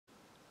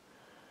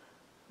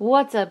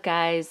What's up,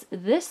 guys?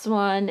 This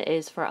one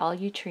is for all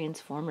you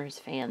Transformers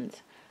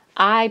fans.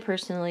 I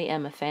personally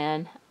am a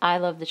fan. I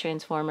love the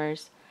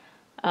Transformers.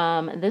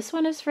 This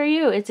one is for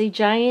you. It's a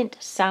giant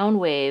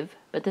Soundwave,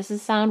 but this is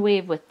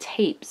Soundwave with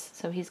tapes,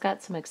 so he's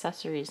got some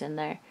accessories in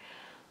there.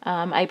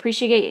 I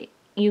appreciate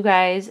you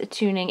guys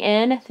tuning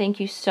in. Thank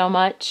you so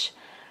much.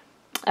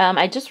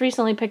 I just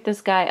recently picked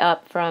this guy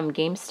up from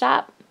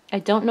GameStop. I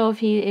don't know if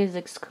he is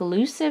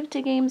exclusive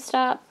to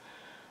GameStop.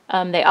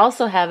 They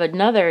also have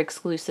another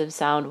exclusive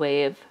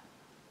Soundwave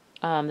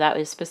that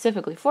is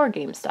specifically for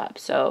GameStop.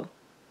 So,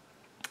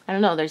 I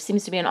don't know. There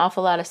seems to be an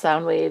awful lot of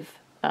Soundwave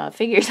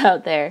figures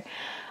out there.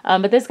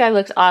 But this guy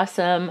looks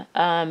awesome.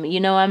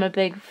 You know I'm a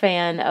big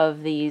fan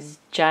of these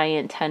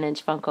giant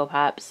 10-inch Funko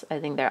Pops. I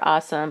think they're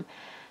awesome.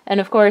 And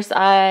of course,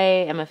 I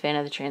am a fan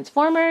of the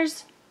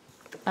Transformers.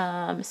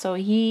 So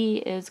he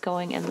is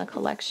going in the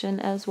collection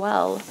as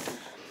well.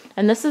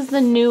 And this is the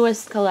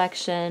newest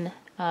collection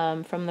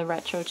from the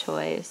Retro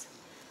Toys.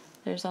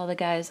 There's all the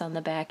guys on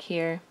the back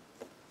here.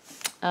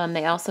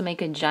 They also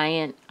make a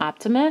giant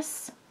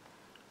Optimus,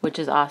 which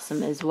is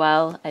awesome as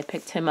well. I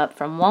picked him up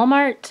from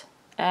Walmart.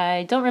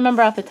 I don't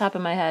remember off the top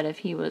of my head if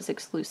he was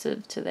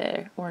exclusive to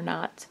there or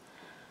not.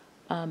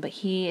 But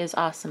he is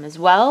awesome as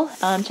well.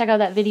 Check out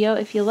that video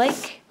if you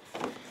like.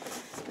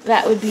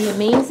 That would be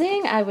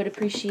amazing. I would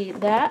appreciate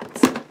that.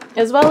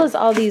 As well as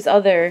all these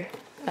other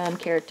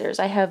characters.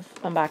 I have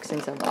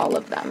unboxings of all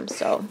of them.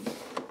 So,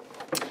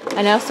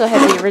 and I also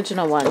have the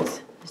original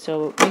ones.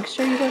 So make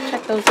sure you go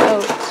check those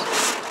out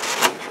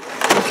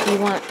if you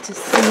want to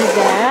see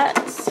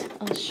that.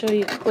 I'll show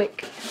you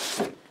quick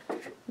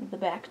the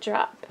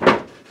backdrop.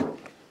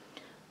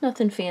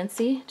 Nothing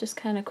fancy, just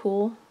kind of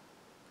cool.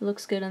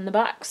 Looks good in the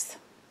box.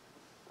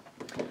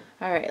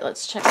 Alright,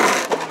 let's check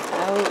this one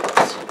out.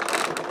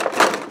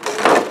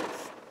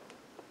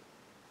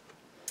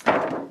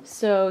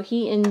 So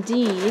he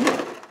indeed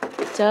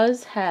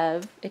does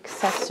have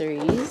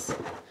accessories.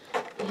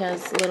 He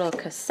has little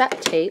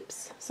cassette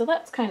tapes, so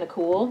that's kind of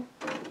cool.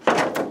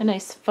 A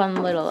nice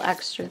fun little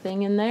extra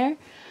thing in there.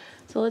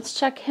 So let's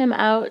check him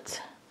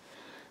out.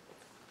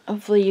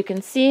 Hopefully you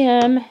can see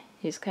him.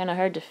 He's kind of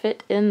hard to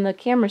fit in the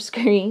camera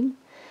screen.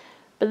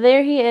 But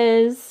there he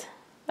is.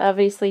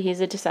 Obviously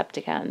he's a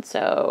Decepticon,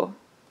 so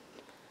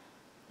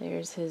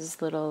there's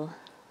his little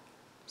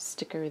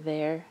sticker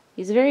there.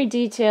 He's very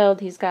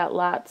detailed. He's got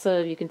lots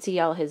of, you can see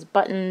all his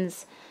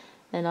buttons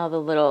and all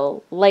the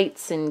little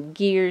lights and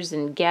gears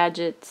and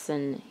gadgets,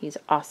 and he's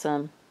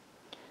awesome.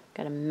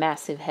 Got a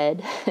massive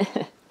head,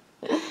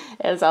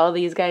 as all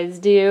these guys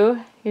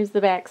do. Here's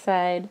the back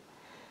side.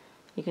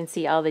 You can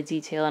see all the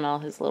detail and all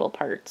his little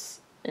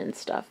parts and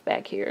stuff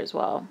back here as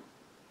well.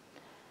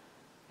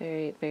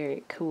 Very,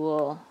 very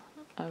cool.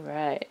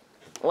 Alright,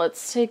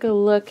 let's take a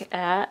look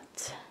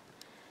at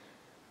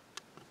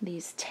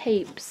these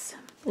tapes.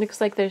 Looks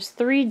like there's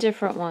 3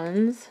 different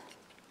ones.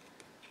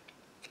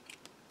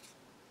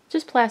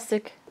 Just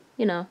plastic,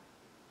 you know.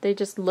 They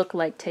just look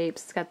like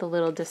tapes. It's got the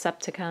little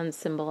Decepticon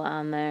symbol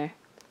on there.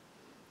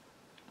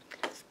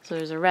 So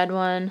there's a red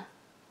one.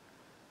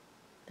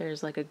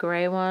 There's like a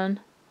gray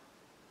one.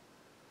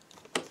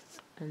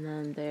 And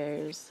then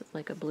there's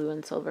like a blue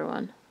and silver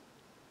one.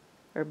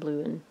 Or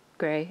blue and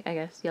gray, I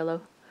guess,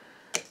 yellow.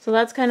 So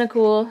that's kind of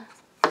cool.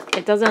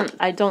 It doesn't,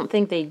 I don't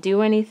think they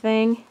do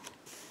anything.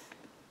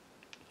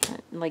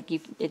 Like,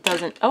 it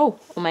doesn't, oh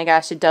my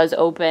gosh, it does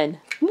open.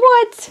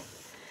 What?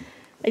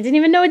 I didn't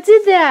even know it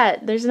did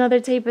that. There's another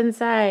tape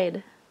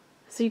inside.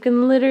 So you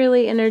can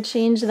literally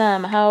interchange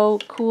them. How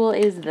cool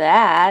is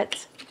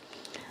that?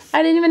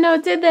 I didn't even know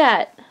it did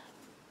that.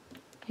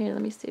 Here,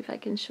 let me see if I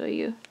can show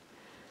you.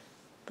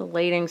 The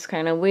lighting's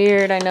kind of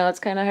weird. I know it's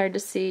kind of hard to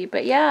see.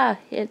 But yeah,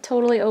 it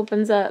totally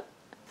opens up.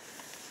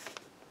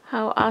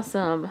 How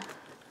awesome.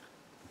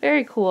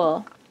 Very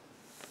cool.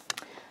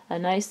 A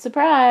nice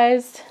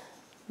surprise.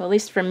 Well, at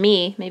least for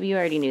me. Maybe you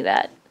already knew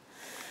that.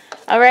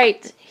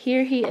 Alright,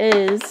 here he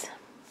is.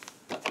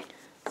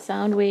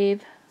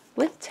 Soundwave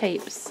with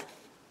tapes.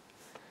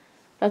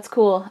 That's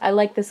cool. I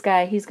like this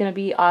guy. He's going to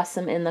be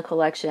awesome in the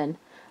collection.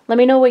 Let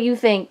me know what you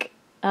think.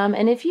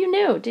 And if you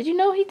knew, did you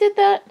know he did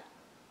that?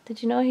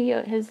 Did you know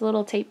his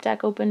little tape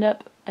deck opened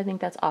up? I think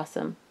that's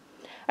awesome.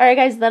 Alright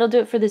guys, that'll do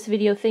it for this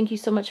video. Thank you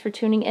so much for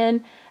tuning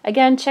in.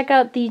 Again, check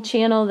out the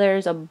channel.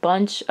 There's a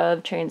bunch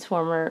of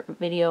Transformer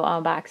video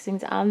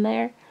unboxings on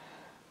there.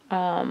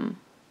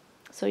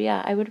 So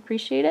yeah, I would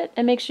appreciate it.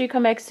 And make sure you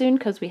come back soon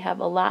because we have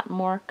a lot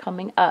more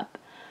coming up.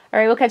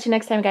 Alright, we'll catch you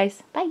next time,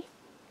 guys. Bye!